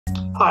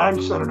Hi,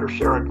 I'm Senator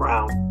Sherrod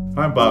Brown.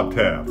 I'm Bob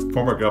Taft,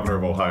 former governor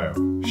of Ohio.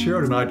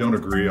 Sherrod and I don't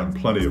agree on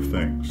plenty of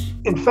things.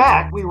 In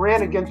fact, we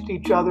ran against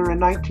each other in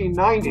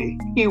 1990.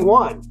 He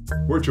won.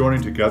 We're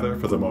joining together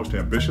for the most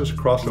ambitious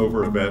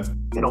crossover event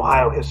in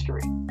Ohio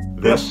history.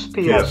 This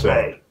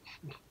PSA.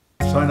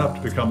 Sign up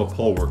to become a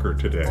poll worker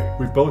today.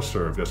 We both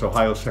served as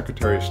Ohio's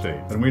Secretary of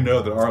State, and we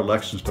know that our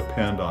elections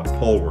depend on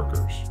poll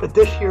workers. But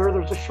this year,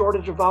 there's a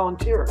shortage of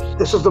volunteers.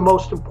 This is the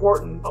most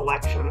important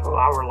election of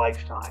our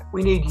lifetime.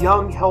 We need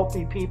young,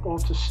 healthy people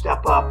to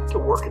step up, to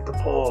work at the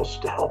polls,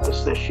 to help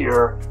us this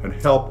year. And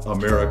help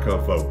America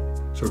vote.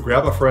 So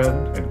grab a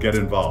friend and get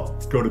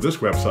involved. Go to this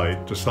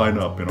website to sign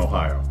up in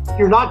Ohio.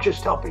 You're not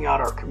just helping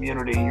out our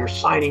community, you're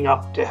signing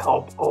up to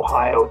help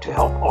Ohio, to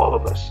help all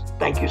of us.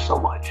 Thank you so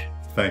much.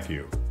 Thank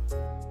you.